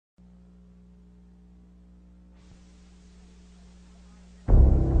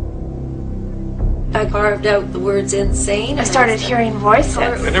I carved out the words insane. I started hearing voices.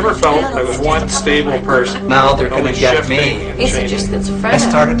 I never felt I was one stable person. Now they're going to get me. Is it just schizophrenia? I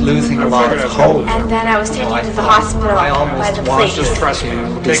started losing a lot of hope. And then I was taken to the hospital I by almost the wanted police. Trust me.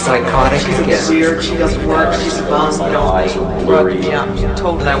 to be psychotic again. Weird, she doesn't work, she's a bum, you know, worried. Yeah,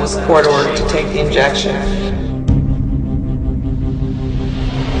 told that I was court ordered to take the injection.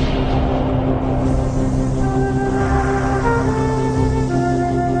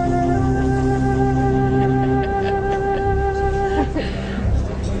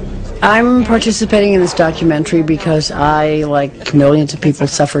 I'm participating in this documentary because I, like millions of people,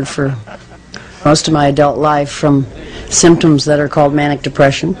 suffered for most of my adult life from symptoms that are called manic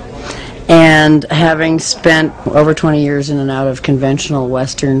depression. And having spent over 20 years in and out of conventional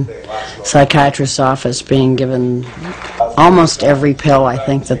Western psychiatrist's office, being given almost every pill I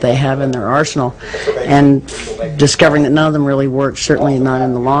think that they have in their arsenal, and discovering that none of them really worked, certainly not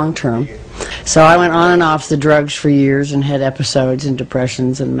in the long term. So I went on and off the drugs for years and had episodes and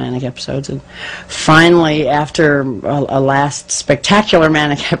depressions and manic episodes. And finally, after a last spectacular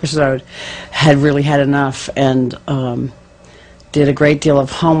manic episode, had really had enough and did a great deal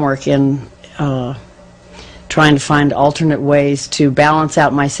of homework in trying to find alternate ways to balance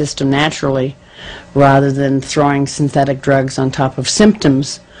out my system naturally rather than throwing synthetic drugs on top of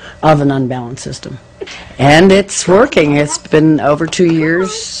symptoms of an unbalanced system. And it's working. It's been over 2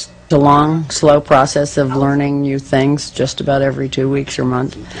 years. A long, slow process of learning new things just about every 2 weeks or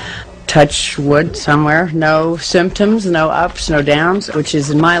month. Touch wood somewhere. No symptoms, no ups, no downs, which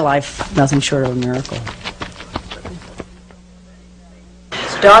is in my life nothing short of a miracle.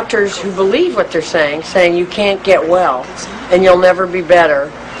 Doctors who believe what they're saying you can't get well and you'll never be better,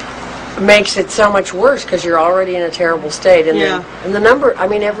 makes it so much worse because you're already in a terrible state. And, and the number, I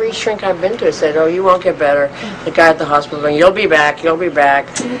mean, every shrink I've been to said, oh, you won't get better. The guy at the hospital going, you'll be back, and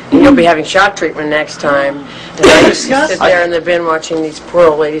you'll be having shock treatment next time. And I used to sit there in the bin watching these poor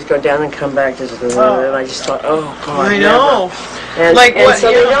old ladies go down and come back. And I just thought, oh, God, I know. Never. And, like and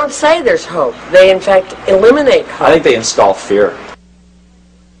so they don't say there's hope. They, in fact, eliminate hope. I think they install fear.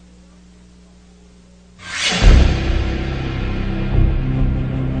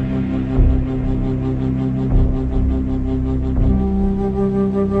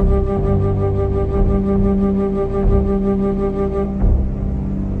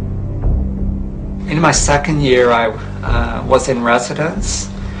 In my second year, I was in residence,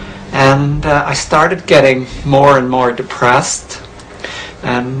 and I started getting more and more depressed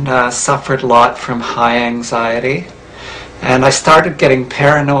and suffered a lot from high anxiety. And I started getting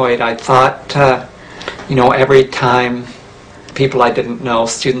paranoid. I thought, you know, every time people I didn't know,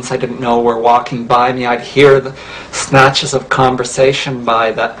 students I didn't know were walking by me, I'd hear the snatches of conversation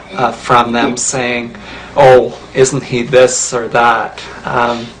from them saying, oh, isn't he this or that?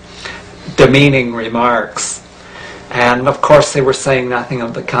 Demeaning remarks. And of course they were saying nothing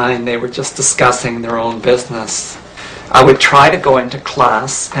of the kind. They were just discussing their own business. I would try to go into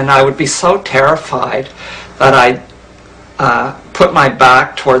class and I would be so terrified that I'd put my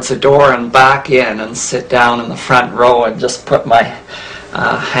back towards the door and back in and sit down in the front row and just put my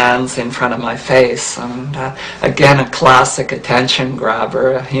hands in front of my face. And again, a classic attention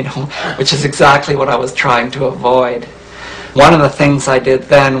grabber, you know, which is exactly what I was trying to avoid. One of the things I did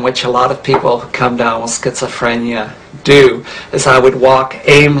then, which a lot of people who come down with schizophrenia do, is I would walk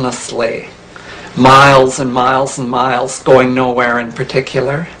aimlessly, miles and miles and miles, going nowhere in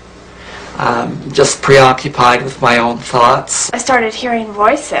particular, just preoccupied with my own thoughts. I started hearing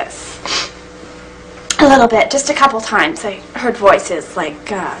voices a little bit, just a couple times. I heard voices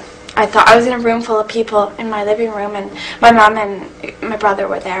like, I thought I was in a room full of people in my living room, and my mom and my brother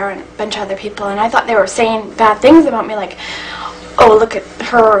were there and a bunch of other people, and I thought they were saying bad things about me, like, oh, look at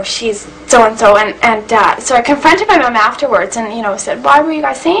her, she's so-and-so, and so I confronted my mom afterwards and, you know, said, why were you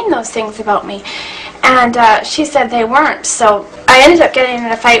guys saying those things about me? And she said they weren't. So I ended up getting in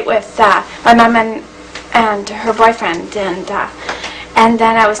a fight with my mom and her boyfriend, and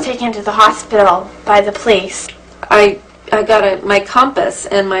then I was taken to the hospital by the police. I got my compass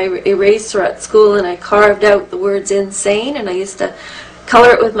and my eraser at school, and I carved out the words insane, and I used to color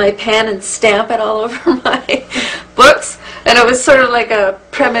it with my pen and stamp it all over my books, and it was sort of like a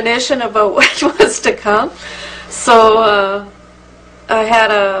premonition about what was to come. So I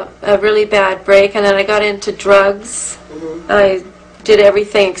had a really bad break, and then I got into drugs. I did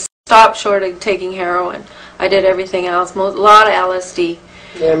everything, stopped short of taking heroin. I did everything else, a lot of LSD.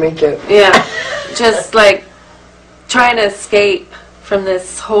 Yeah, me too. Yeah, just like trying to escape from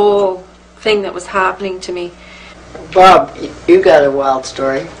this whole thing that was happening to me. Bob, you got a wild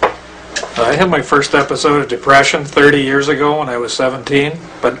story. I had my first episode of depression 30 years ago when I was 17,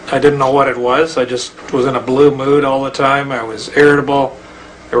 but I didn't know what it was. I just was in a blue mood all the time. I was irritable.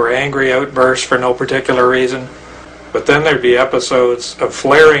 There were angry outbursts for no particular reason. But then there'd be episodes of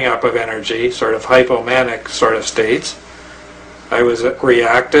flaring up of energy, sort of hypomanic sort of states. I was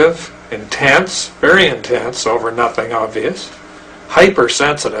reactive, intense, very intense over nothing obvious,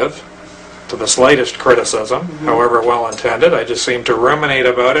 hypersensitive to the slightest criticism, however well intended. I just seemed to ruminate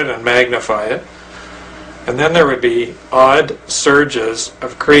about it and magnify it. And then there would be odd surges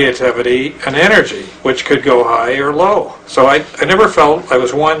of creativity and energy, which could go high or low. So I never felt I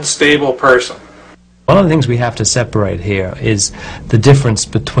was one stable person. One of the things we have to separate here is the difference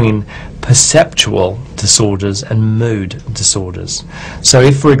between perceptual disorders and mood disorders. So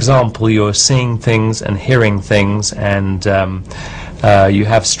if, for example, you're seeing things and hearing things and you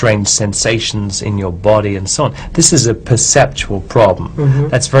have strange sensations in your body and so on, this is a perceptual problem.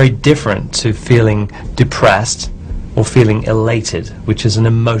 That's very different to feeling depressed or feeling elated, which is an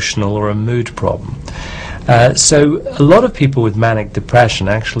emotional or a mood problem. So a lot of people with manic depression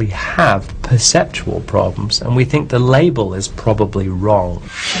actually have perceptual problems, and we think the label is probably wrong.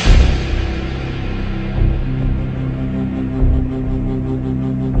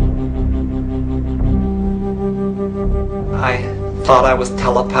 I thought I was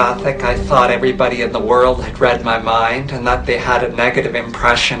telepathic. I thought everybody in the world had read my mind and that they had a negative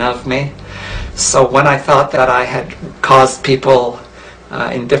impression of me. So when I thought that I had caused people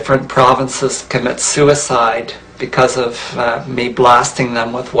in different provinces commit suicide because of me blasting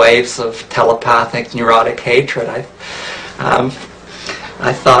them with waves of telepathic neurotic hatred,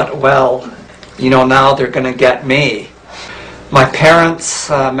 I thought, well, you know, now they're going to get me. My parents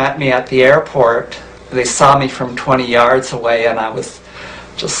met me at the airport. They saw me from 20 yards away, and I was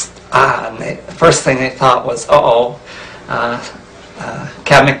just, and the first thing they thought was,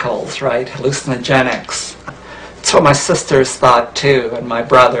 chemicals, right, hallucinogenics. That's what my sisters thought too, and my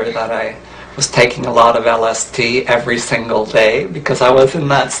brother, that I was taking a lot of LSD every single day because I was in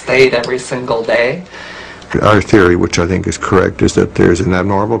that state every single day. Our theory, which I think is correct, is that there's an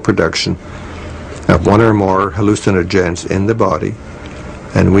abnormal production of one or more hallucinogens in the body,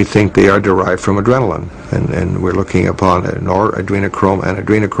 and we think they are derived from adrenaline. And we're looking upon noradrenochrome and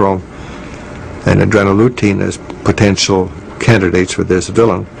adrenochrome and adrenalutein as potential candidates for this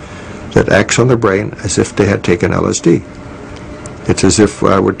villain that acts on the brain as if they had taken LSD. It's as if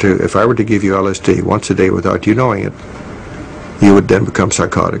I were to give you LSD once a day without you knowing it, you would then become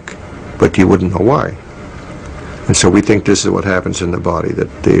psychotic, but you wouldn't know why. And so we think this is what happens in the body,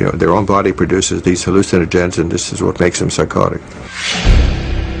 that their own body produces these hallucinogens, and this is what makes them psychotic.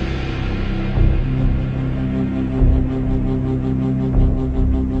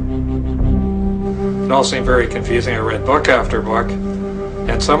 It all seemed very confusing. I read book after book,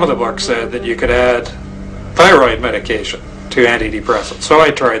 and some of the books said that you could add thyroid medication to antidepressants. So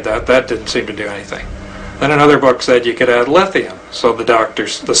I tried that. That didn't seem to do anything. Then another book said you could add lithium. So the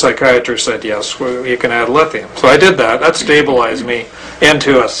psychiatrist said, yes, well, you can add lithium. So I did that. That stabilized me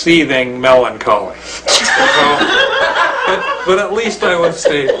into a seething melancholy. But at least I was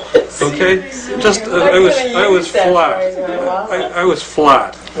stable. Okay? Just I was flat. I was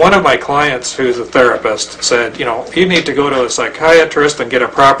flat. One of my clients, who's a therapist, said, you know, you need to go to a psychiatrist and get a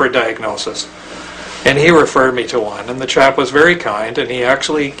proper diagnosis. And he referred me to one, and the chap was very kind, and he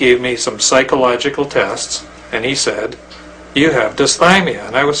actually gave me some psychological tests, and he said, you have dysthymia.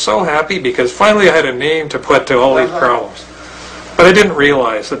 And I was so happy because finally I had a name to put to all these problems. But I didn't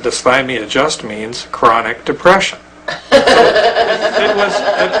realize that dysthymia just means chronic depression. So it was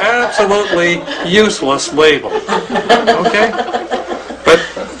an absolutely useless label. Okay? But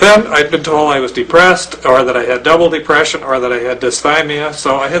then I'd been told I was depressed, or that I had double depression, or that I had dysthymia,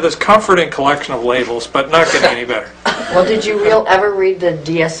 so I had this comforting collection of labels, but not getting any better. Well, did you ever read the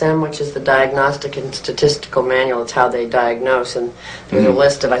DSM, which is the Diagnostic and Statistical Manual? It's how they diagnose, and there's a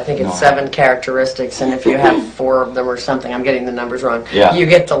list of, I think it's 7 characteristics, and if you have 4 of them or something, I'm getting the numbers wrong, you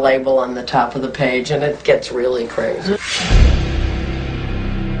get the label on the top of the page, and it gets really crazy.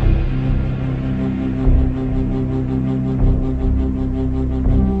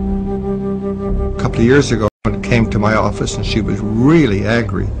 A couple of years ago, when came to my office, and she was really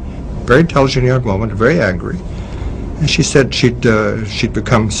angry, very intelligent young woman, very angry. And she said she'd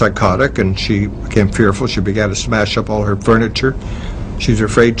become psychotic, and she became fearful. She began to smash up all her furniture. She was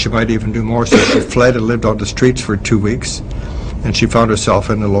afraid she might even do more, so she fled and lived on the streets for 2 weeks. And she found herself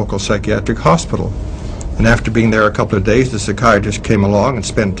in the local psychiatric hospital. And after being there a couple of days, the psychiatrist came along and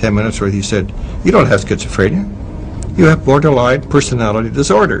spent 10 minutes where he said, you don't have schizophrenia. You have borderline personality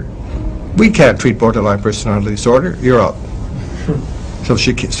disorder. We can't treat borderline personality disorder. You're out. So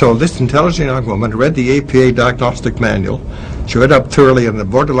So this intelligent young woman read the APA diagnostic manual. She read up thoroughly on the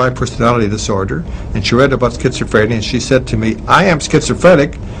borderline personality disorder, and she read about schizophrenia, and she said to me, I am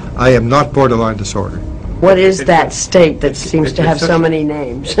schizophrenic, I am not borderline disorder. What is that state that seems to have so many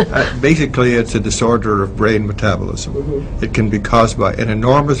names? Basically, it's a disorder of brain metabolism. Mm-hmm. It can be caused by an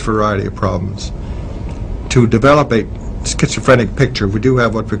enormous variety of problems. To develop a schizophrenic picture, we do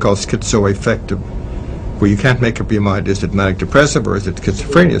have what we call schizoaffective, where you can't make up your mind, is it manic depressive or is it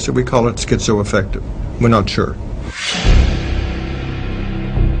schizophrenia? So we call it schizoaffective. We're not sure.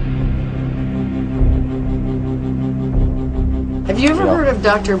 Have you ever heard of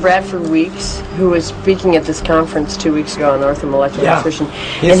Dr. Bradford Weeks, who was speaking at this conference 2 weeks ago on orthomolecular nutrition?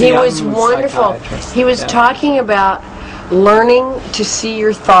 And he was wonderful. He was talking about learning to see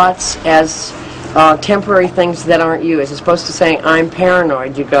your thoughts as temporary things that aren't you, as opposed to saying, I'm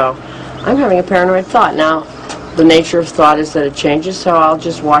paranoid. You go, I'm having a paranoid thought. Now, the nature of thought is that it changes, so I'll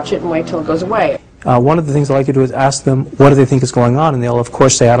just watch it and wait till it goes away. One of the things I like to do is ask them, what do they think is going on? And they'll, of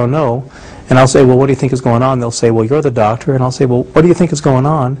course, say, I don't know. And I'll say, well, what do you think is going on? They'll say, well, you're the doctor. And I'll say, well, what do you think is going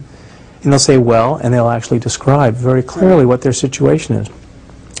on? And they'll say, well, and they'll actually describe very clearly what their situation is.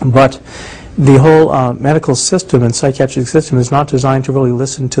 But the whole medical system and psychiatric system is not designed to really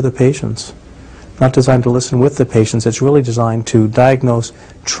listen to the patients. Not designed to listen with the patients. It's really designed to diagnose,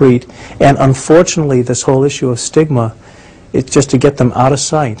 treat, and unfortunately, this whole issue of stigma, it's just to get them out of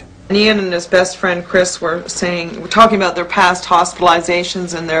sight. Ian and his best friend Chris were talking about their past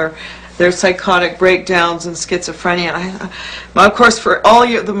hospitalizations and their psychotic breakdowns and schizophrenia. Of course, for all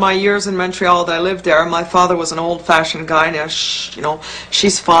my years in Montreal that I lived there, my father was an old-fashioned guy. Now,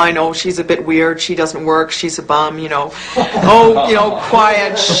 she's fine. Oh, she's a bit weird. She doesn't work. She's a bum. Oh,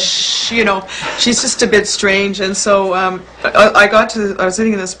 quiet. Shh. She's just a bit strange. And so I was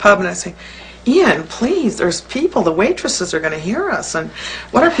sitting in this pub and I say, Ian, please, there's people, the waitresses are going to hear us, and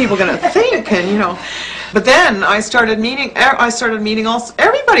what are people going to think? And but then I started meeting also,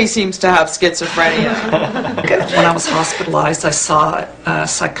 everybody seems to have schizophrenia. When I was hospitalized, I saw a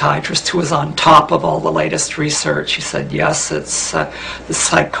psychiatrist who was on top of all the latest research. He said, yes, it's the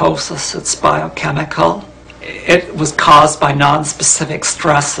psychosis, it's biochemical. It was caused by non-specific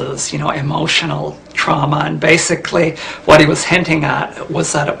stresses, emotional trauma, and basically what he was hinting at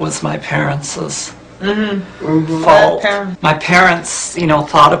was that it was my parents' fault. My parents,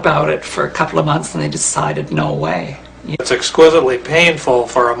 thought about it for a couple of months and they decided no way. It's exquisitely painful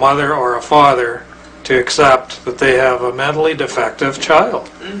for a mother or a father to accept that they have a mentally defective child.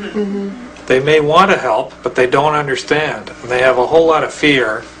 Mm-hmm. They may want to help, but they don't understand, and they have a whole lot of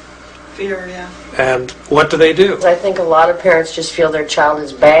fear. Yeah. And what do they do? I think a lot of parents just feel their child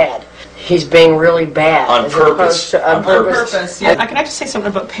is bad. He's being really bad. On purpose. On purpose. Yeah. Can I just say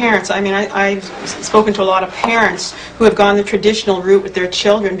something about parents? I mean, I've spoken to a lot of parents who have gone the traditional route with their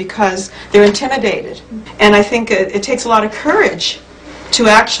children because they're intimidated. And I think it takes a lot of courage to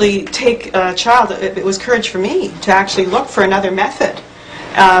actually take a child. It was courage for me to actually look for another method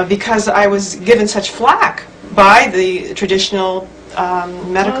because I was given such flack by the traditional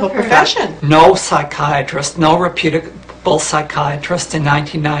medical profession. No psychiatrist, no reputable psychiatrist in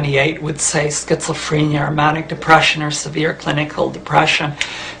 1998 would say schizophrenia or manic depression or severe clinical depression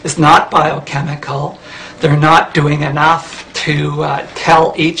is not biochemical. They're not doing enough to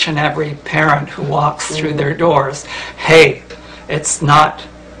tell each and every parent who walks through their doors, hey, it's not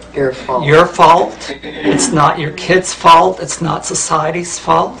your fault. It's not your kid's fault. It's not society's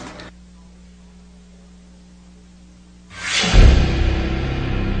fault.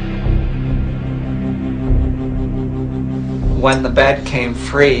 When the bed came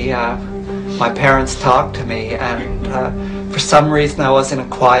free, my parents talked to me, and for some reason I was in a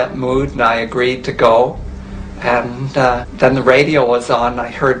quiet mood and I agreed to go. And then the radio was on.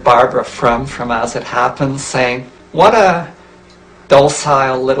 I heard Barbara from As It Happens saying, what a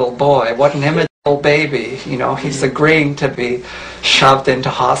docile little boy, what an immature baby, he's agreeing to be shoved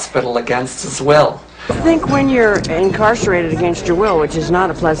into hospital against his will. I think when you're incarcerated against your will, which is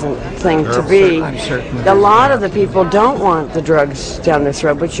not a pleasant thing to be, a lot of the people don't want the drugs down their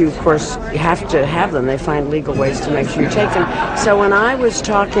throat, but you, of course, have to have them. They find legal ways to make sure you take them. So when I was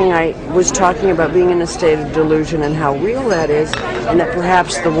talking about being in a state of delusion and how real that is, and that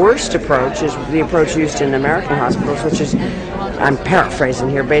perhaps the worst approach is the approach used in American hospitals, which is, I'm paraphrasing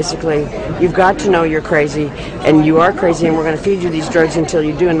here, basically, you've got to know you're crazy, and you are crazy, and we're going to feed you these drugs until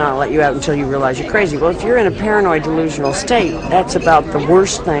you do and not let you out until you realize you're crazy. Well, if you're in a paranoid delusional state, that's about the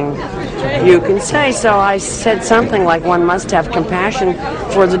worst thing you can say. So I said something like one must have compassion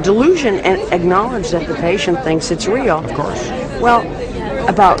for the delusion and acknowledge that the patient thinks it's real. Of course. Well,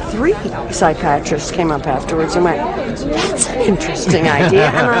 about 3 psychiatrists came up afterwards and went, "That's an interesting idea."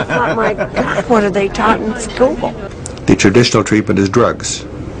 And I thought, my God, what are they taught in school? The traditional treatment is drugs.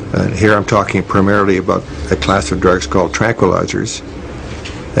 And here I'm talking primarily about a class of drugs called tranquilizers.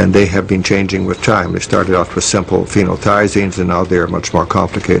 And they have been changing with time. They started off with simple phenothiazines, and now they are much more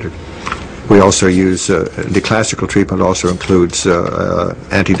complicated. We also use, the classical treatment also includes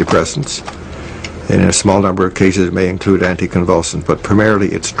antidepressants. And in a small number of cases it may include anticonvulsants, but primarily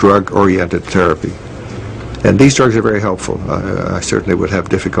it's drug-oriented therapy. And these drugs are very helpful. I certainly would have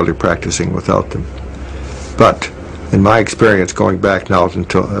difficulty practicing without them. But in my experience, going back now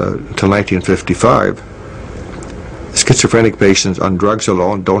until 1955, schizophrenic patients on drugs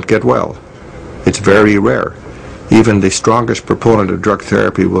alone don't get well. It's very rare. Even the strongest proponent of drug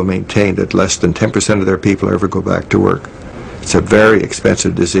therapy will maintain that less than 10% of their people ever go back to work. It's a very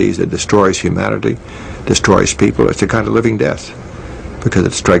expensive disease. It destroys humanity, destroys people. It's a kind of living death because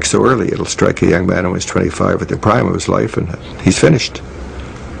it strikes so early. It'll strike a young man who is 25 at the prime of his life, and he's finished.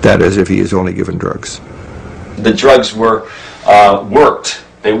 That is, if he is only given drugs. The drugs worked.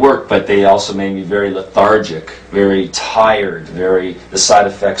 They worked, but they also made me very lethargic, very tired. The side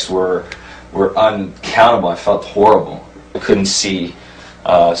effects were uncountable. I felt horrible. I couldn't see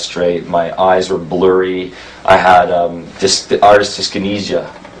straight. My eyes were blurry. I had artist dyskinesia,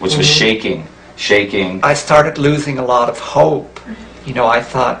 which was shaking. I started losing a lot of hope. You know, I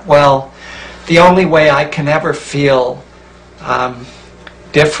thought, well, the only way I can ever feel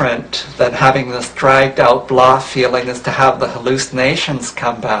different than having this dragged out blah feeling is to have the hallucinations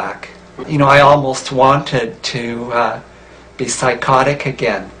come back. You know, I almost wanted to be psychotic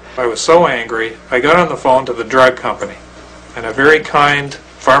again. I was so angry, I got on the phone to the drug company, and a very kind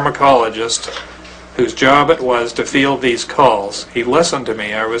pharmacologist whose job it was to field these calls, he listened to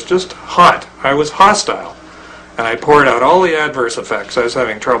me. I was just hot. I was hostile. And I poured out all the adverse effects. I was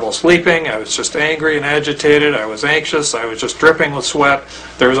having trouble sleeping, I was just angry and agitated, I was anxious, I was just dripping with sweat.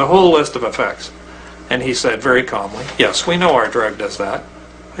 There was a whole list of effects. And he said very calmly, "Yes, we know our drug does that."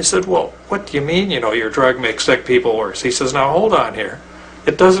 I said, "Well, what do you mean, you know, your drug makes sick people worse?" He says, "Now hold on here.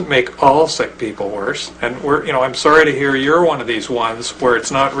 It doesn't make all sick people worse. And I'm sorry to hear you're one of these ones where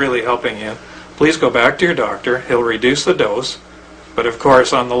it's not really helping you. Please go back to your doctor. He'll reduce the dose." But of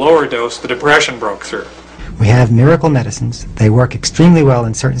course, on the lower dose, the depression broke through. We have miracle medicines. They work extremely well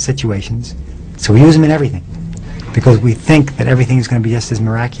in certain situations, so we use them in everything because we think that everything is going to be just as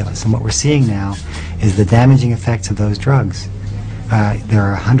miraculous. And what we're seeing now is the damaging effects of those drugs. There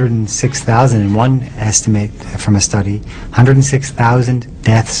are 106,000 in one estimate from a study, 106,000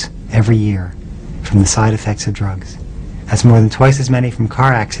 deaths every year from the side effects of drugs. That's more than twice as many from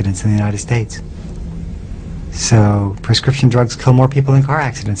car accidents in the United States. So prescription drugs kill more people than car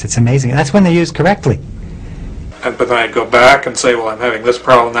accidents. It's amazing. And that's when they're used correctly. But then I'd go back and say, "Well, I'm having this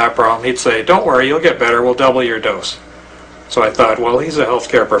problem, that problem." He'd say, "Don't worry, you'll get better. We'll double your dose." So I thought, well, he's a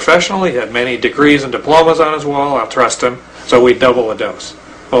healthcare professional. He had many degrees and diplomas on his wall. I'll trust him. So we'd double the dose.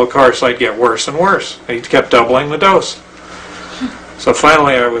 Well, of course, I'd get worse and worse. He kept doubling the dose. So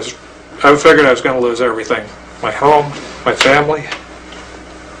finally, I figured I was going to lose everything. My home, my family,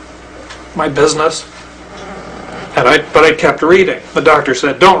 my business. But I kept reading. The doctor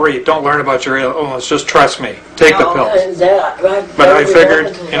said, "Don't read, don't learn about your illness, just trust me. Take the pills." But I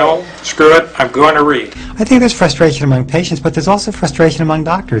figured, screw it, I'm going to read. I think there's frustration among patients, but there's also frustration among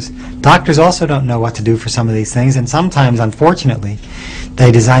doctors. Doctors also don't know what to do for some of these things, and sometimes, unfortunately, they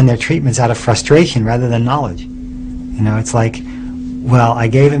design their treatments out of frustration rather than knowledge. You know, it's like, well, I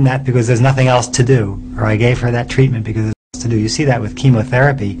gave him that because there's nothing else to do, or I gave her that treatment because there's nothing else to do. You see that with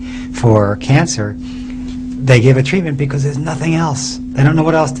chemotherapy for cancer. They give a treatment because there's nothing else. They don't know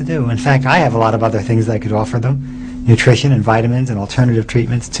what else to do. In fact, I have a lot of other things that I could offer them, nutrition and vitamins and alternative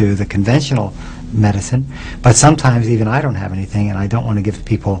treatments to the conventional medicine, but sometimes even I don't have anything, and I don't want to give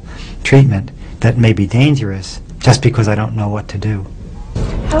people treatment that may be dangerous just because I don't know what to do.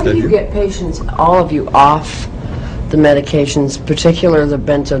 How do you get patients, all of you, off the medications, particularly the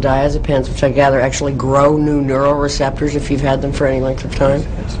benzodiazepines, which I gather actually grow new neuroreceptors if you've had them for any length of time?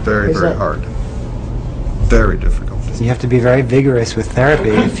 It's very, very hard. Very difficult. You have to be very vigorous with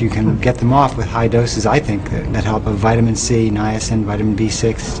therapy if you can get them off with high doses, I think, that help of vitamin C, niacin, vitamin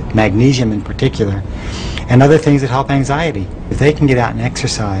B6, magnesium in particular, and other things that help anxiety. If they can get out and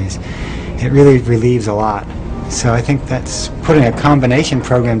exercise, it really relieves a lot. So I think that's putting a combination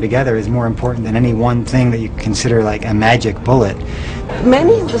program together is more important than any one thing that you consider like a magic bullet.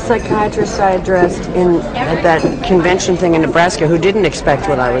 Many of the psychiatrists I addressed at that convention thing in Nebraska who didn't expect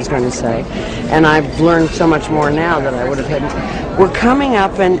what I was going to say, and I've learned so much more now than I would have had, were coming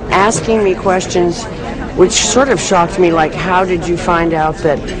up and asking me questions which sort of shocked me, like, how did you find out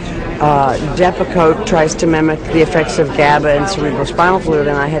that Depakote tries to mimic the effects of GABA and cerebrospinal fluid?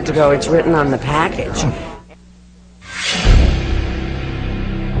 And I had to go, it's written on the package.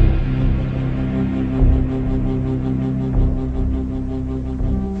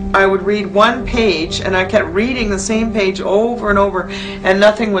 I would read one page, and I kept reading the same page over and over, and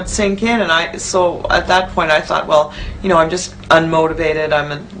nothing would sink in. And so at that point, I thought, well, I'm just unmotivated.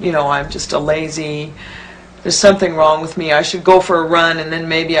 I'm just a lazy. There's something wrong with me. I should go for a run, and then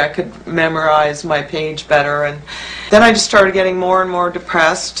maybe I could memorize my page better. And then I just started getting more and more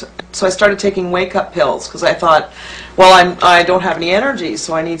depressed. So I started taking wake-up pills because I thought, well, I don't have any energy,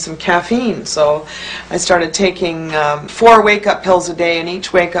 so I need some caffeine. So I started taking 4 wake-up pills a day, and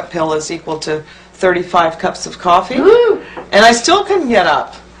each wake-up pill is equal to 35 cups of coffee. Woo! And I still couldn't get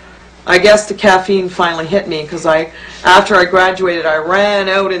up. I guess the caffeine finally hit me because after I graduated, I ran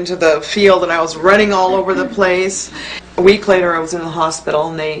out into the field and I was running all over the place. A week later, I was in the hospital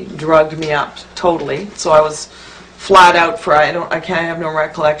and they drugged me up totally. So I was flat out for I have no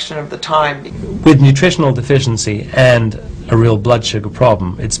recollection of the time. With nutritional deficiency and a real blood sugar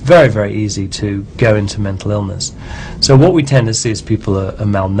problem, it's very, very easy to go into mental illness. So what we tend to see is people are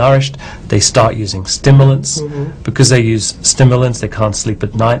malnourished. They start using stimulants. Because they use stimulants, they can't sleep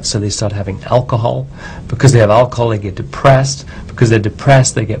at night, so they start having alcohol. Because they have alcohol, they get depressed. Because they're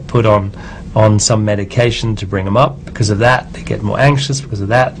depressed, they get put on some medication to bring them up. Because of that, they get more anxious. Because of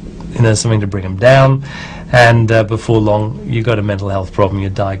that, something to bring them down. And before long, you've got a mental health problem.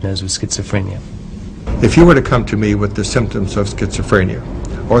 You're diagnosed with schizophrenia. If you were to come to me with the symptoms of schizophrenia,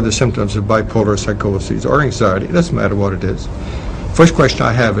 or the symptoms of bipolar psychosis, or anxiety, it doesn't matter what it is, first question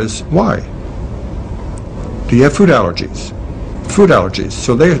I have is, why? Do you have food allergies? Food allergies.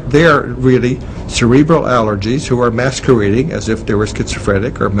 So they are really cerebral allergies who are masquerading as if they were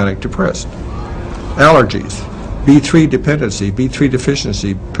schizophrenic or manic depressed. Allergies. B3 dependency, B3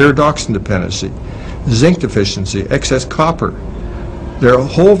 deficiency, pyridoxine dependency, zinc deficiency, excess copper. There are a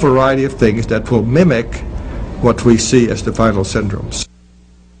whole variety of things that will mimic what we see as the vital syndromes.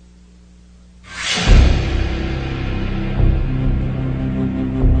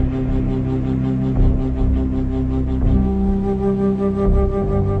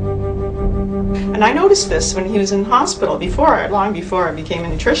 And I noticed this when he was in hospital long before I became a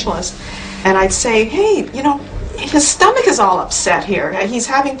nutritionalist. And I'd say, hey, his stomach is all upset here. He's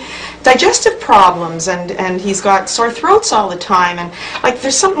having digestive problems and he's got sore throats all the time. And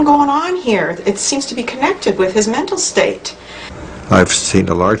there's something going on here. It seems to be connected with his mental state. I've seen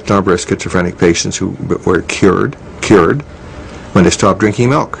a large number of schizophrenic patients who were cured when they stopped drinking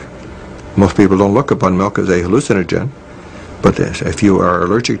milk. Most people don't look upon milk as a hallucinogen, but if you are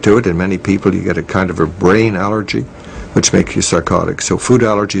allergic to it, in many people you get a kind of a brain allergy, which makes you psychotic. So food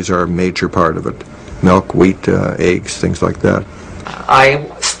allergies are a major part of it. Milk, wheat, eggs, things like that. I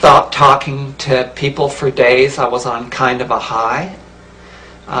stopped talking to people for days. I was on kind of a high.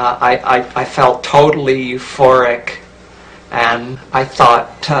 I felt totally euphoric, and I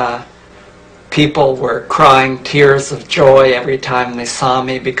thought people were crying tears of joy every time they saw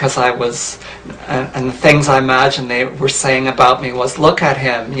me because I was, and the things I imagine they were saying about me was, look at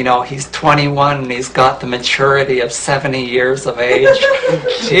him, he's 21 and he's got the maturity of 70 years of age.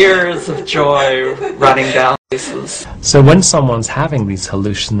 Tears of joy running down faces. So when someone's having these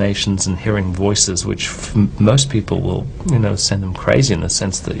hallucinations and hearing voices, which most people will, send them crazy in the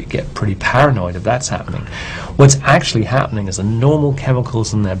sense that you get pretty paranoid if that's happening, what's actually happening is the normal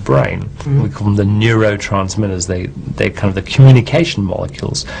chemicals in their brain, we call them the neurotransmitters, they're kind of the communication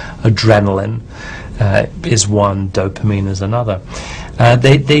molecules. Adrenaline is one, dopamine is another.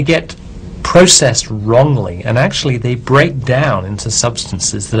 They get processed wrongly, and actually they break down into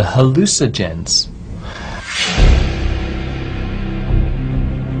substances that are hallucinogens.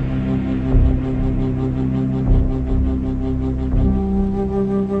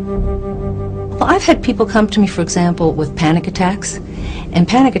 Well, I've had people come to me, for example, with panic attacks. And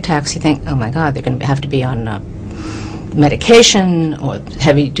panic attacks, you think, oh my God, they're going to have to be on medication or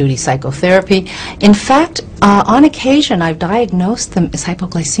heavy-duty psychotherapy. In fact, on occasion, I've diagnosed them as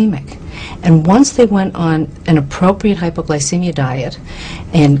hypoglycemic. And once they went on an appropriate hypoglycemia diet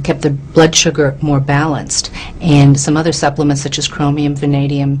and kept their blood sugar more balanced, and some other supplements such as chromium,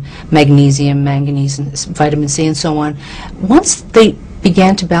 vanadium, magnesium, manganese, and vitamin C, and so on, once they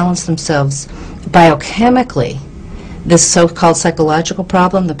began to balance themselves biochemically, this so-called psychological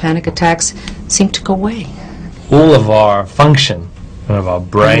problem, the panic attacks, seemed to go away. All of our function of our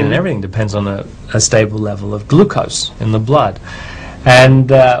brain and everything depends on a stable level of glucose in the blood. And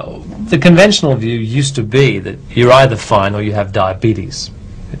the conventional view used to be that you're either fine or you have diabetes.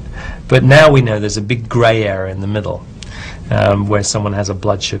 But now we know there's a big grey area in the middle where someone has a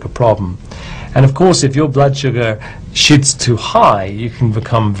blood sugar problem. And of course, if your blood sugar shoots too high, you can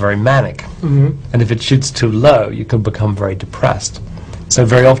become very manic. And if it shoots too low, you can become very depressed. So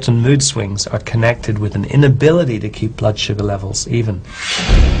very often mood swings are connected with an inability to keep blood sugar levels even.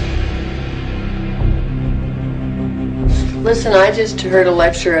 Listen, I just heard a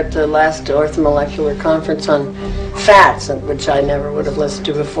lecture at the last orthomolecular conference on fats, which I never would have listened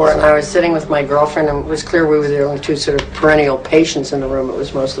to before, and I was sitting with my girlfriend, and it was clear we were the only two sort of perennial patients in the room. It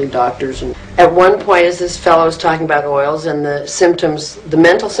was mostly doctors. And at one point, as this fellow was talking about oils and the symptoms, the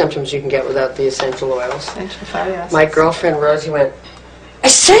mental symptoms you can get without the essential oils, Essential fatty acids. my girlfriend Rosie went,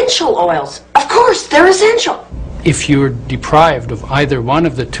 "Essential oils? Of course, they're essential." If you're deprived of either one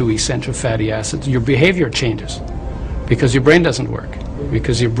of the two essential fatty acids, your behavior changes because your brain doesn't work,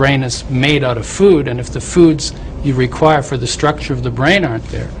 because your brain is made out of food, and if the foods you require for the structure of the brain aren't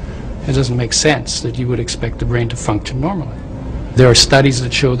there, it doesn't make sense that you would expect the brain to function normally. There are studies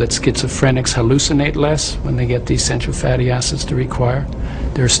that show that schizophrenics hallucinate less when they get the essential fatty acids to require.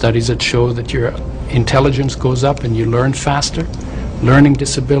 There are studies that show that your intelligence goes up and you learn faster. Learning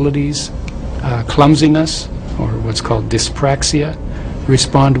disabilities, clumsiness, or what's called dyspraxia,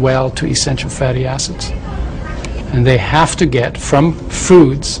 respond well to essential fatty acids. And they have to get from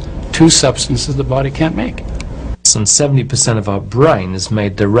foods two substances the body can't make. And 70% of our brain is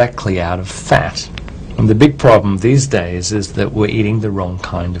made directly out of fat. And the big problem these days is that we're eating the wrong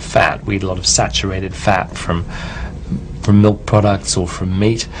kind of fat. We eat a lot of saturated fat from milk products or from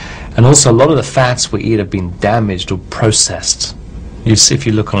meat. And also a lot of the fats we eat have been damaged or processed. You see, if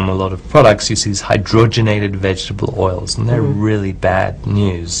you look on a lot of products, you see these hydrogenated vegetable oils, and they're really bad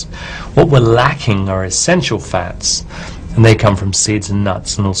news. What we're lacking are essential fats, and they come from seeds and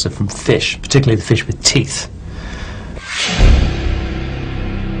nuts, and also from fish, particularly the fish with teeth.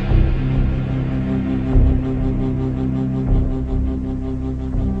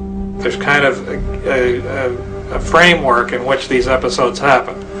 There's kind of a framework in which these episodes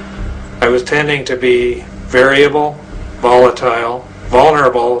happen. I was tending to be variable, volatile,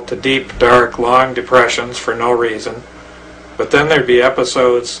 vulnerable to deep, dark, long depressions for no reason. But then there'd be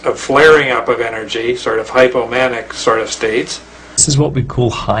episodes of flaring up of energy, sort of hypomanic sort of states. This is what we call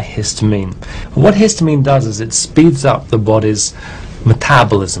high histamine. What histamine does is it speeds up the body's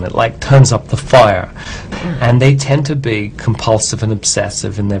metabolism. It like turns up the fire. And they tend to be compulsive and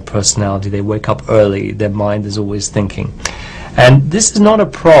obsessive in their personality. They wake up early. Their mind is always thinking. And this is not a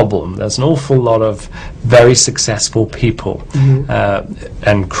problem. There's an awful lot of very successful people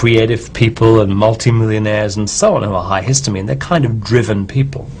and creative people and multimillionaires and so on who are high histamine. They're kind of driven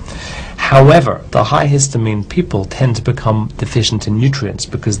people. However, the high histamine people tend to become deficient in nutrients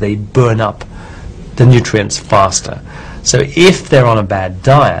because they burn up the nutrients faster. So if they're on a bad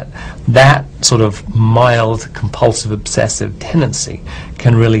diet, that sort of mild compulsive obsessive tendency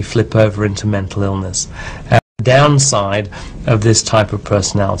can really flip over into mental illness. Downside of this type of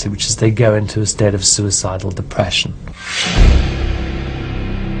personality, which is they go into a state of suicidal depression.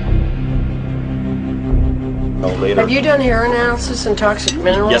 Have you done hair analysis and toxic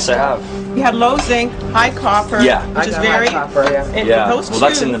minerals? Yes, I have. You had low zinc, high copper, Yeah. which is very... copper, yeah. and Yeah, those well,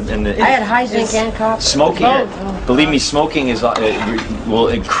 that's two- in the I had high zinc and copper. smoking. Both. Believe me, smoking is will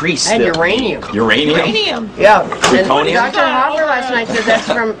increase. And the uranium. Uranium. Uranium. Yeah. Plutonium? And Dr. Hopper last night said that's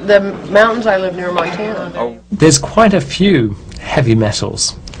from the mountains I live near Montana. Oh. There's quite a few heavy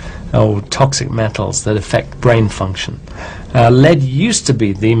metals or toxic metals that affect brain function. Lead used to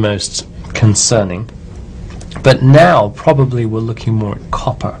be the most concerning, but now probably we're looking more at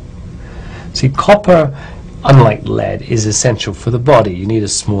copper. See, copper, unlike lead, is essential for the body. You need a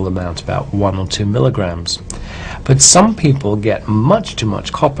small amount, about 1 or 2 milligrams. But some people get much too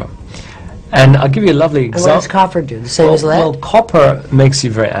much copper. And I'll give you a lovely And what example. does copper do? The same as lead? Well, copper makes you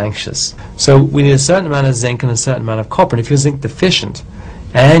very anxious. So we need a certain amount of zinc and a certain amount of copper. And if you're zinc deficient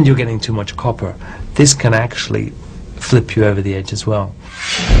and you're getting too much copper, this can actually flip you over the edge as well.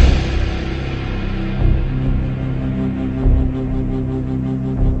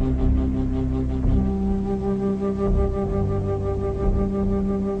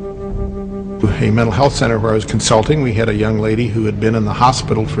 A mental health center where I was consulting, we had a young lady who had been in the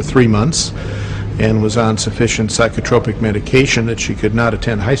hospital for 3 months and was on sufficient psychotropic medication that she could not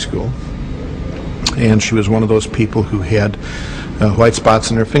attend high school. And she was one of those people who had white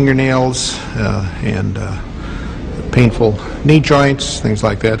spots in her fingernails and painful knee joints, things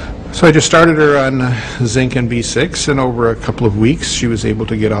like that. So I just started her on zinc and B6, and over a couple of weeks she was able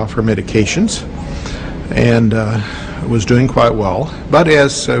to get off her medications and was doing quite well. But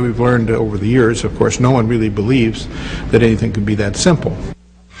as we've learned over the years, of course, no one really believes that anything can be that simple.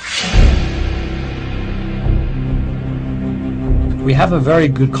 We have a very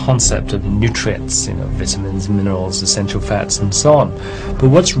good concept of nutrients, vitamins, minerals, essential fats, and so on. But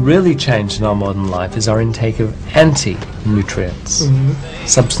what's really changed in our modern life is our intake of anti-nutrients,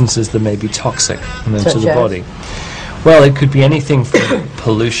 substances that may be toxic to the body. Well, it could be anything from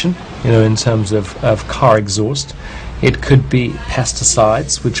pollution, in terms of car exhaust. It could be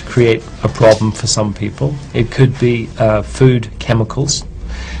pesticides, which create a problem for some people. It could be food chemicals.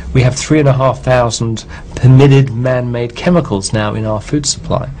 We have 3,500 permitted man-made chemicals now in our food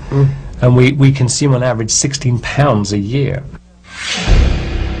supply. And we consume on average 16 pounds a year.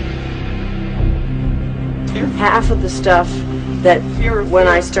 Half of the stuff that when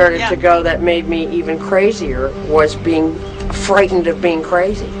I started to go that made me even crazier was being frightened of being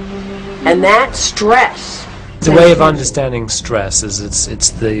crazy. And that stress. The way of understanding stress is it's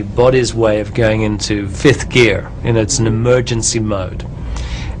the body's way of going into fifth gear. It's an emergency mode.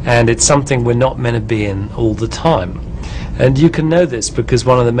 And it's something we're not meant to be in all the time. And you can know this because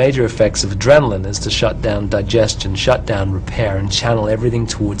one of the major effects of adrenaline is to shut down digestion, shut down repair, and channel everything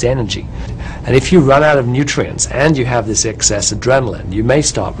towards energy. And if you run out of nutrients and you have this excess adrenaline, you may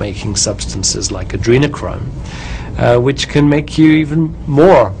start making substances like adrenochrome, which can make you even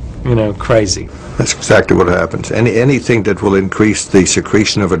more, crazy. That's exactly what happens. Anything that will increase the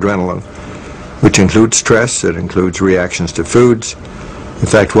secretion of adrenaline, which includes stress, it includes reactions to foods. In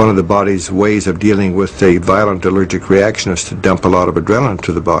fact, one of the body's ways of dealing with a violent allergic reaction is to dump a lot of adrenaline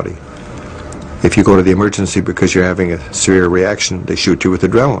to the body. If you go to the emergency because you're having a severe reaction, they shoot you with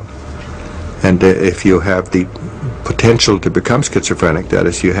adrenaline. And if you have the potential to become schizophrenic, that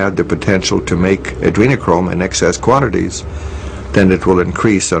is, you have the potential to make adrenochrome in excess quantities, then it will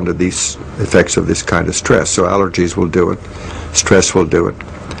increase under these effects of this kind of stress. So allergies will do it, stress will do it.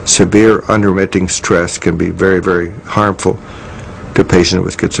 Severe unremitting stress can be very, very harmful to a patient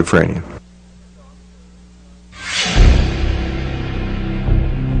with schizophrenia.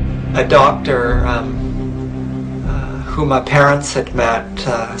 A doctor who my parents had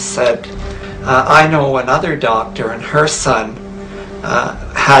met said, I know another doctor and her son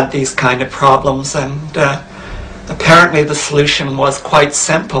had these kind of problems, and apparently the solution was quite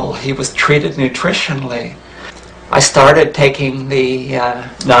simple. He was treated nutritionally. I started taking the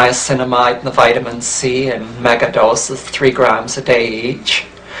niacinamide and the vitamin C in mega doses, 3 grams a day each.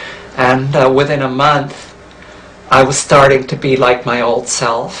 And within a month, I was starting to be like my old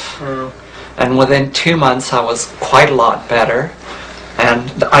self. And within 2 months, I was quite a lot better.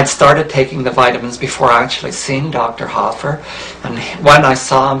 And I'd started taking the vitamins before actually seeing Dr. Hoffer. And when I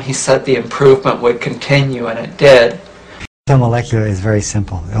saw him, he said the improvement would continue, and it did. So molecular is very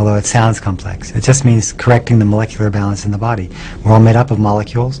simple, although it sounds complex. It just means correcting the molecular balance in the body. We're all made up of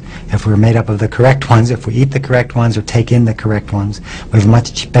molecules. If we're made up of the correct ones, if we eat the correct ones or take in the correct ones, we have a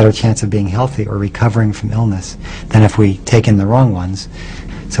much better chance of being healthy or recovering from illness than if we take in the wrong ones.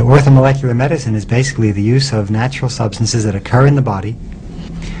 So orthomolecular medicine is basically the use of natural substances that occur in the body,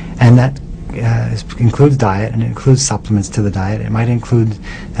 and that includes diet, and it includes supplements to the diet. It might include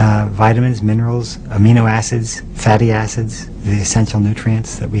vitamins, minerals, amino acids, fatty acids, the essential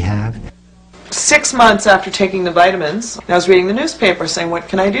nutrients that we have. 6 months after taking the vitamins, I was reading the newspaper saying, what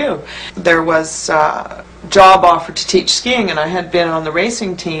can I do? There was a job offer to teach skiing, and I had been on the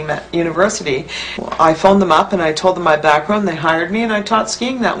racing team at university. I phoned them up and I told them my background. They hired me and I taught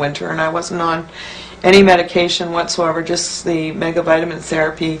skiing that winter, and I wasn't on any medication whatsoever, just the megavitamin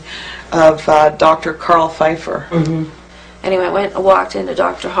therapy of Dr. Carl Pfeiffer. Anyway, I went and walked into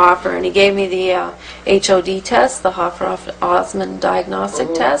Dr. Hoffer, and he gave me the HOD test, the Hoffer-Osmond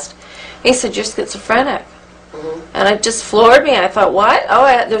diagnostic test. He said, you're schizophrenic. And it just floored me. I thought, what? Oh,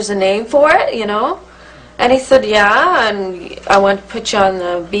 there's a name for it, And he said, yeah, and I want to put you on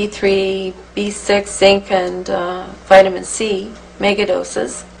the B3, B6, zinc, and vitamin C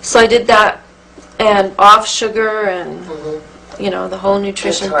megadoses. So I did that, and off sugar, and the whole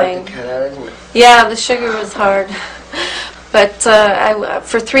nutrition thing. It's hard to cut out, isn't it? Yeah, the sugar was hard. But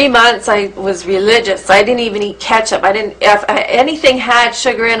for 3 months I was religious. I didn't even eat ketchup. If anything had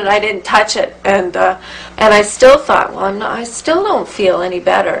sugar in it, I didn't touch it. And I still thought, well, I still don't feel any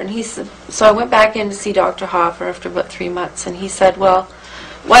better. And he said, so I went back in to see Dr. Hoffer after about 3 months, and he said, well,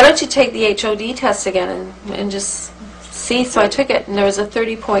 why don't you take the HOD test again and just see? So I took it, and there was a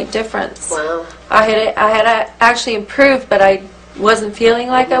 30-point difference. Wow. I had actually improved, but I wasn't feeling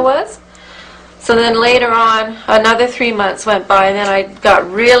like I was. So then later on, another 3 months went by, and then I got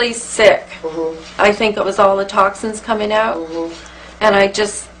really sick. I think it was all the toxins coming out. And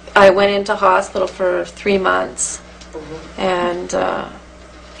I went into hospital for 3 months. And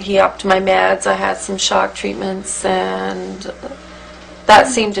he upped my meds. I had some shock treatments, and that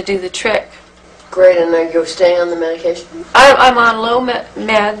seemed to do the trick. Great, and are you staying on the medication? I'm on low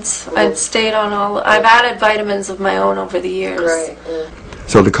meds. I've stayed on all. I've added vitamins of my own over the years. Right. Yeah.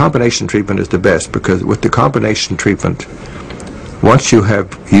 So the combination treatment is the best, because with the combination treatment, once you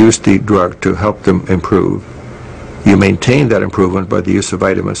have used the drug to help them improve, you maintain that improvement by the use of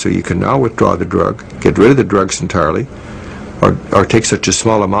vitamins, so you can now withdraw the drug, get rid of the drugs entirely, or take such a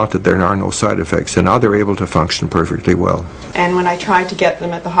small amount that there are no side effects, and now they're able to function perfectly well. And when I tried to get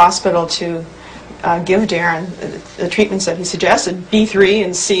them at the hospital to give Darren the treatments that he suggested, B3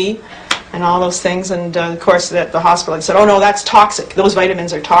 and C, and all those things, and of course at the hospital they said, oh no, that's toxic, those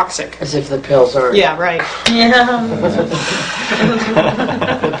vitamins are toxic. As if the pills aren't. Yeah, right. Yeah.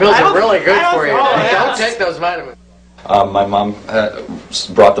 The pills are really good for you. Don't take those vitamins. My mom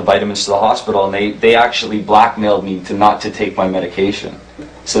brought the vitamins to the hospital, and they actually blackmailed me not to take my medication.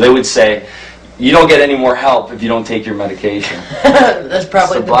 So they would say, you don't get any more help if you don't take your medication. That's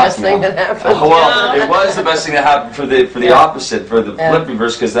probably the best thing that happened. Well, it was the best thing that happened for the opposite, for the flip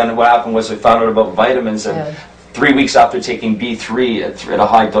reverse, because then what happened was I found out about vitamins, and 3 weeks after taking B3 at a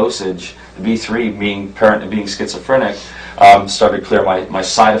high dosage, the B3 being schizophrenic, started to clear my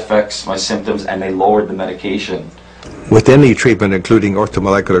side effects, my symptoms, and they lowered the medication. With any treatment, including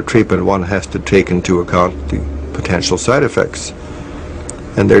orthomolecular treatment, one has to take into account the potential side effects.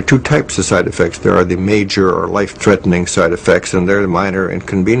 And there are two types of side effects. There are the major or life-threatening side effects, and there are the minor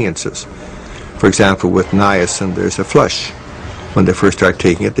inconveniences. For example, with niacin, there's a flush. When they first start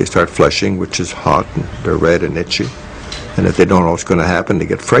taking it, they start flushing, which is hot, and they're red and itchy. And if they don't know what's going to happen, they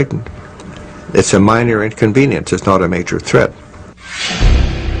get frightened. It's a minor inconvenience. It's not a major threat.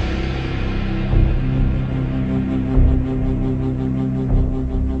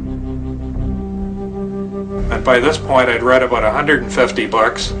 And by this point, I'd read about 150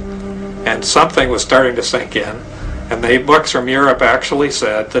 books, and something was starting to sink in. And the books from Europe actually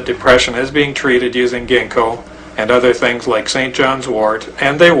said that depression is being treated using ginkgo and other things like St. John's wort,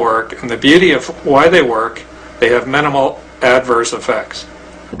 and they work. And the beauty of why they work, they have minimal adverse effects.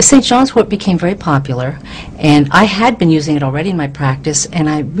 St. John's wort became very popular, and I had been using it already in my practice, and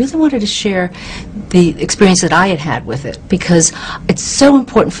I really wanted to share the experience that I had had with it, because it's so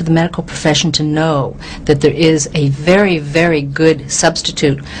important for the medical profession to know that there is a very, very good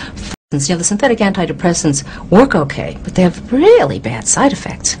substitute. You know, the synthetic antidepressants work okay, but they have really bad side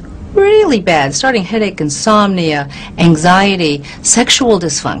effects. Really bad, starting headache, insomnia, anxiety, sexual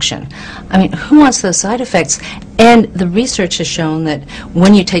dysfunction. I mean, who wants those side effects? And the research has shown that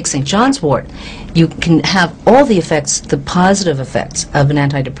when you take St. John's wort, you can have all the effects, the positive effects of an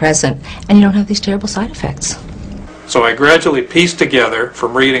antidepressant, and you don't have these terrible side effects. So I gradually pieced together,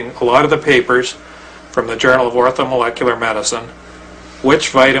 from reading a lot of the papers from the Journal of Orthomolecular Medicine, which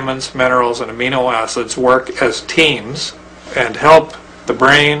vitamins, minerals, and amino acids work as teams and help the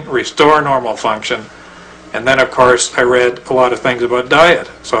brain restore normal function. And then, of course, I read a lot of things about diet,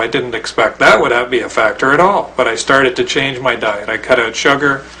 so I didn't expect that would be a factor at all. But I started to change my diet. I cut out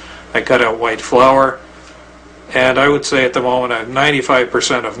sugar, I cut out white flour, and I would say at the moment I'm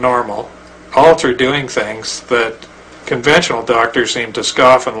 95% of normal, all through doing things that conventional doctors seem to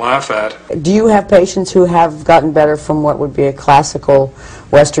scoff and laugh at. Do you have patients who have gotten better from what would be a classical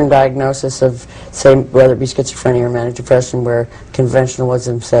Western diagnosis of, say, whether it be schizophrenia or manic depression, where conventional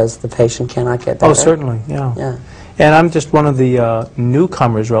wisdom says the patient cannot get better? Oh, certainly, yeah. Yeah. And I'm just one of the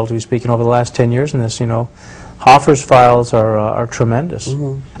newcomers, relatively speaking, over the last 10 years in this, you know. Hoffer's files are tremendous.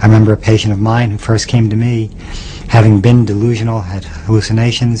 I remember a patient of mine who first came to me having been delusional, had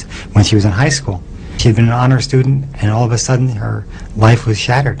hallucinations when she was in high school. She had been an honor student, and all of a sudden her life was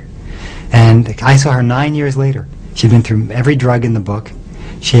shattered. And I saw her 9 years later. She'd been through every drug in the book.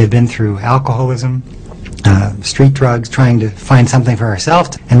 She had been through alcoholism, street drugs, trying to find something for herself,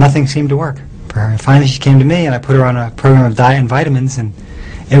 and nothing seemed to work for her. And finally she came to me, and I put her on a program of diet and vitamins, and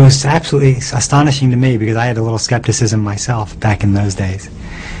it was absolutely astonishing to me, because I had a little skepticism myself back in those days.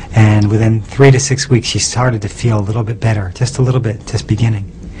 And within 3 to 6 weeks she started to feel a little bit better, just a little bit, just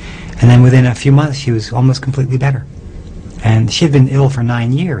beginning. And then within a few months she was almost completely better. And she had been ill for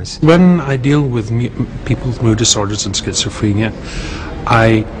 9 years. When I deal with people with mood disorders and schizophrenia,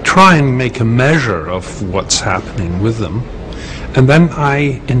 I try and make a measure of what's happening with them, and then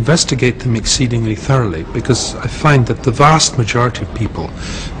I investigate them exceedingly thoroughly, because I find that the vast majority of people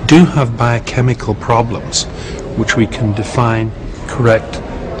do have biochemical problems which we can define, correct,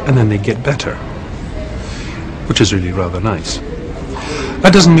 and then they get better, which is really rather nice.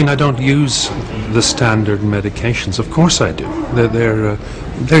 That doesn't mean I don't use the standard medications. Of course I do.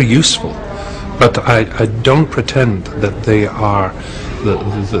 They're useful, but I don't pretend that they are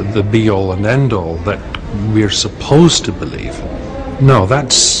the be-all and end-all that we're supposed to believe. No,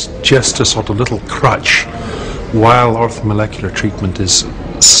 that's just a sort of little crutch while orthomolecular treatment is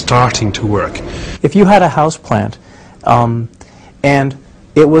starting to work. If you had a house plant and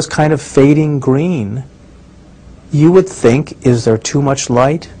it was kind of fading green, you would think, is there too much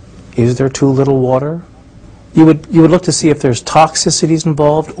light? Is there too little water? You would look to see if there's toxicities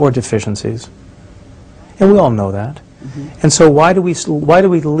involved or deficiencies. And we all know that. And so why do we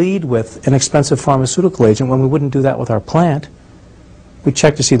lead with an expensive pharmaceutical agent when we wouldn't do that with our plant? We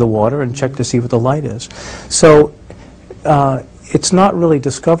check to see the water and check to see what the light is. So it's not really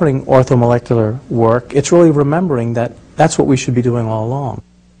discovering orthomolecular work, it's really remembering that that's what we should be doing all along.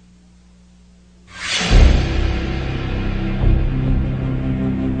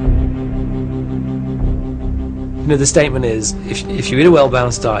 You know, the statement is, if you eat a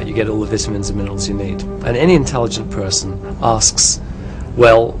well-balanced diet, you get all the vitamins and minerals you need. And any intelligent person asks,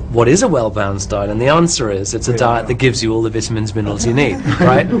 well, what is a well-balanced diet? And the answer is, it's a diet that gives you all the vitamins, minerals you need,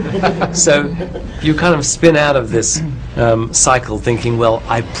 right? So you kind of spin out of this cycle thinking, well,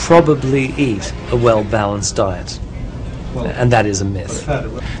 I probably eat a well-balanced diet. And that is a myth.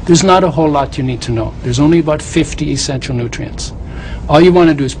 There's not a whole lot you need to know. There's only about 50 essential nutrients. All you want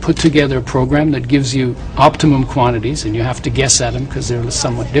to do is put together a program that gives you optimum quantities, and you have to guess at them because they're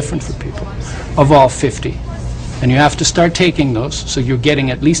somewhat different for people, of all 50. And you have to start taking those so you're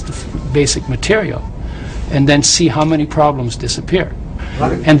getting at least the basic material, and then see how many problems disappear.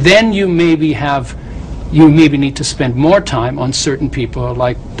 And then you maybe need to spend more time on certain people,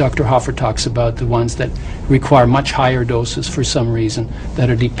 like Dr. Hoffer talks about, the ones that require much higher doses for some reason, that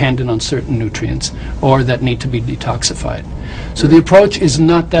are dependent on certain nutrients, or that need to be detoxified. So the approach is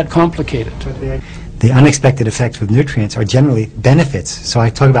not that complicated. The unexpected effects with nutrients are generally benefits. So I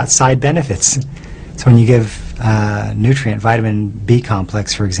talk about side benefits. So when you give nutrient, vitamin B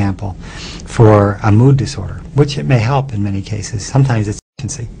complex, for example, for a mood disorder, which it may help in many cases, sometimes it's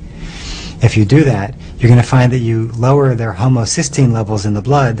deficiency. If you do that, you're going to find that you lower their homocysteine levels in the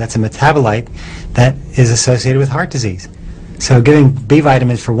blood. That's a metabolite that is associated with heart disease. So giving B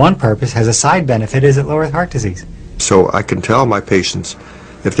vitamins for one purpose has a side benefit, is it lowers heart disease. So I can tell my patients,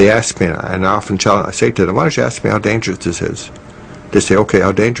 if they ask me, and I often I say to them, why don't you ask me how dangerous this is? They say, okay,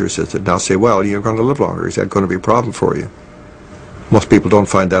 how dangerous is it? And I'll say, well, you're going to live longer. Is that going to be a problem for you? Most people don't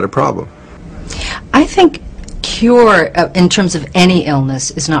find that a problem. I think cure, in terms of any illness,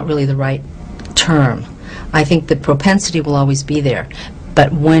 is not really the right term. I think the propensity will always be there.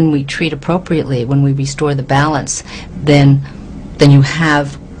 But when we treat appropriately, when we restore the balance, then you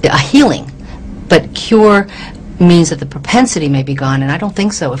have a healing. But cure means that the propensity may be gone, and I don't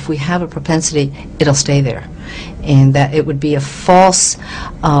think so. If we have a propensity, it'll stay there. And that it would be a false,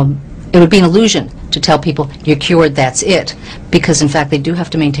 it would be an illusion to tell people you're cured, that's it. Because in fact they do have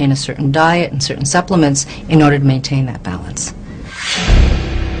to maintain a certain diet and certain supplements in order to maintain that balance.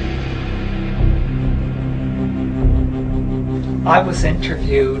 I was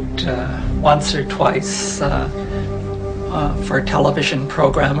interviewed once or twice for a television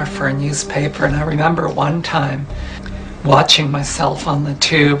program or for a newspaper, and I remember one time watching myself on the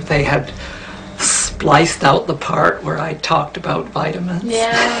tube. They had spliced out the part where I talked about vitamins.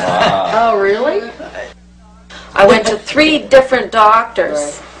 Yeah. Wow. Oh, really? I went to 3 different doctors.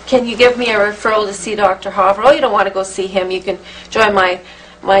 Right. Can you give me a referral to see Dr. Hoffer? Oh, you don't want to go see him. You can join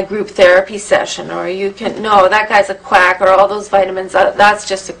my group therapy session, or you can, no, that guy's a quack, or all those vitamins, that's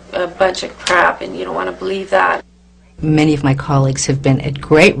just a bunch of crap, and you don't want to believe that. Many of my colleagues have been at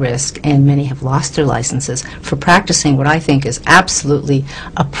great risk, and many have lost their licenses for practicing what I think is absolutely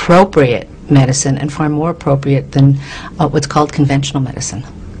appropriate medicine, and far more appropriate than what's called conventional medicine.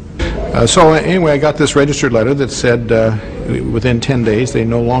 So anyway, I got this registered letter that said within 10 days they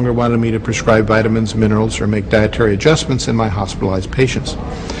no longer wanted me to prescribe vitamins, minerals, or make dietary adjustments in my hospitalized patients.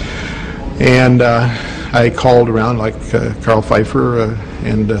 And I called around, like Carl Pfeiffer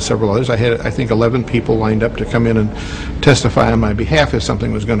and several others. I had, I think, 11 people lined up to come in and testify on my behalf if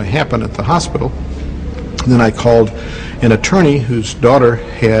something was going to happen at the hospital. And then I called an attorney whose daughter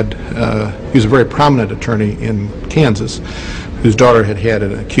had, he was a very prominent attorney in Kansas, whose daughter had had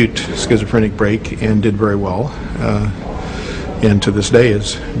an acute schizophrenic break and did very well, and to this day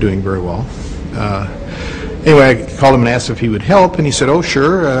is doing very well. Anyway, I called him and asked if he would help, and he said, oh,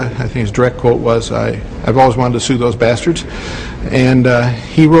 sure. I think his direct quote was, I've always wanted to sue those bastards. And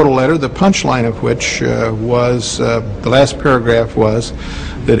he wrote a letter, the punchline of which was, the last paragraph was,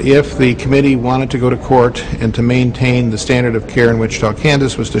 that if the committee wanted to go to court and to maintain the standard of care in Wichita,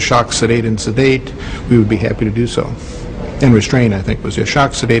 Kansas, was to shock, sedate, and sedate, we would be happy to do so. And restrain, I think, was the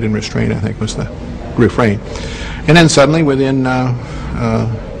shock, sedate, and restrain, I think, was the refrain. And then suddenly, within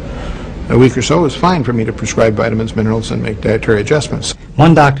a week or so is fine for me to prescribe vitamins, minerals, and make dietary adjustments.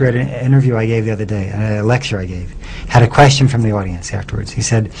 One doctor at an interview I gave the other day, a lecture I gave, had a question from the audience afterwards. He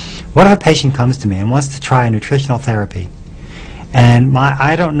said, what if a patient comes to me and wants to try a nutritional therapy, and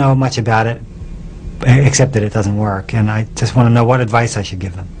I don't know much about it except that it doesn't work, and I just want to know what advice I should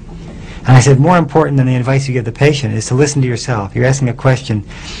give them. And I said, more important than the advice you give the patient is to listen to yourself. You're asking a question,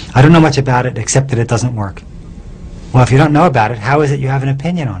 I don't know much about it except that it doesn't work. Well, if you don't know about it, how is it you have an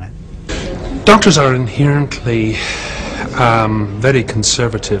opinion on it? Doctors are inherently very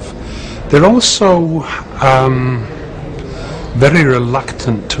conservative. They're also very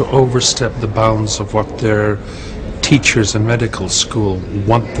reluctant to overstep the bounds of what their teachers in medical school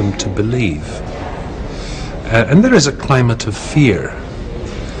want them to believe. And there is a climate of fear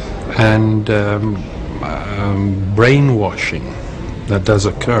and brainwashing that does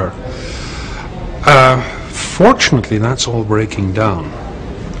occur. Fortunately, that's all breaking down.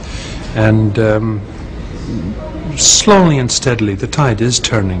 And slowly and steadily, the tide is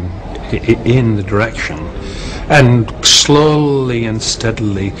turning in the direction. And slowly and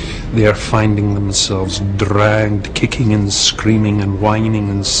steadily, they are finding themselves dragged, kicking and screaming and whining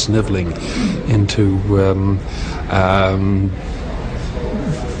and sniveling into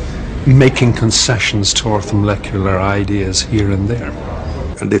making concessions to orthomolecular ideas here and there.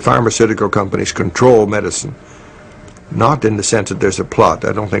 And the pharmaceutical companies control medicine, not in the sense that there's a plot.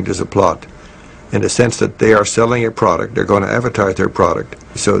 I don't think there's a plot. In the sense that they are selling a product, they're going to advertise their product.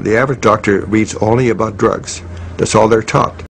 So the average doctor reads only about drugs. That's all they're taught.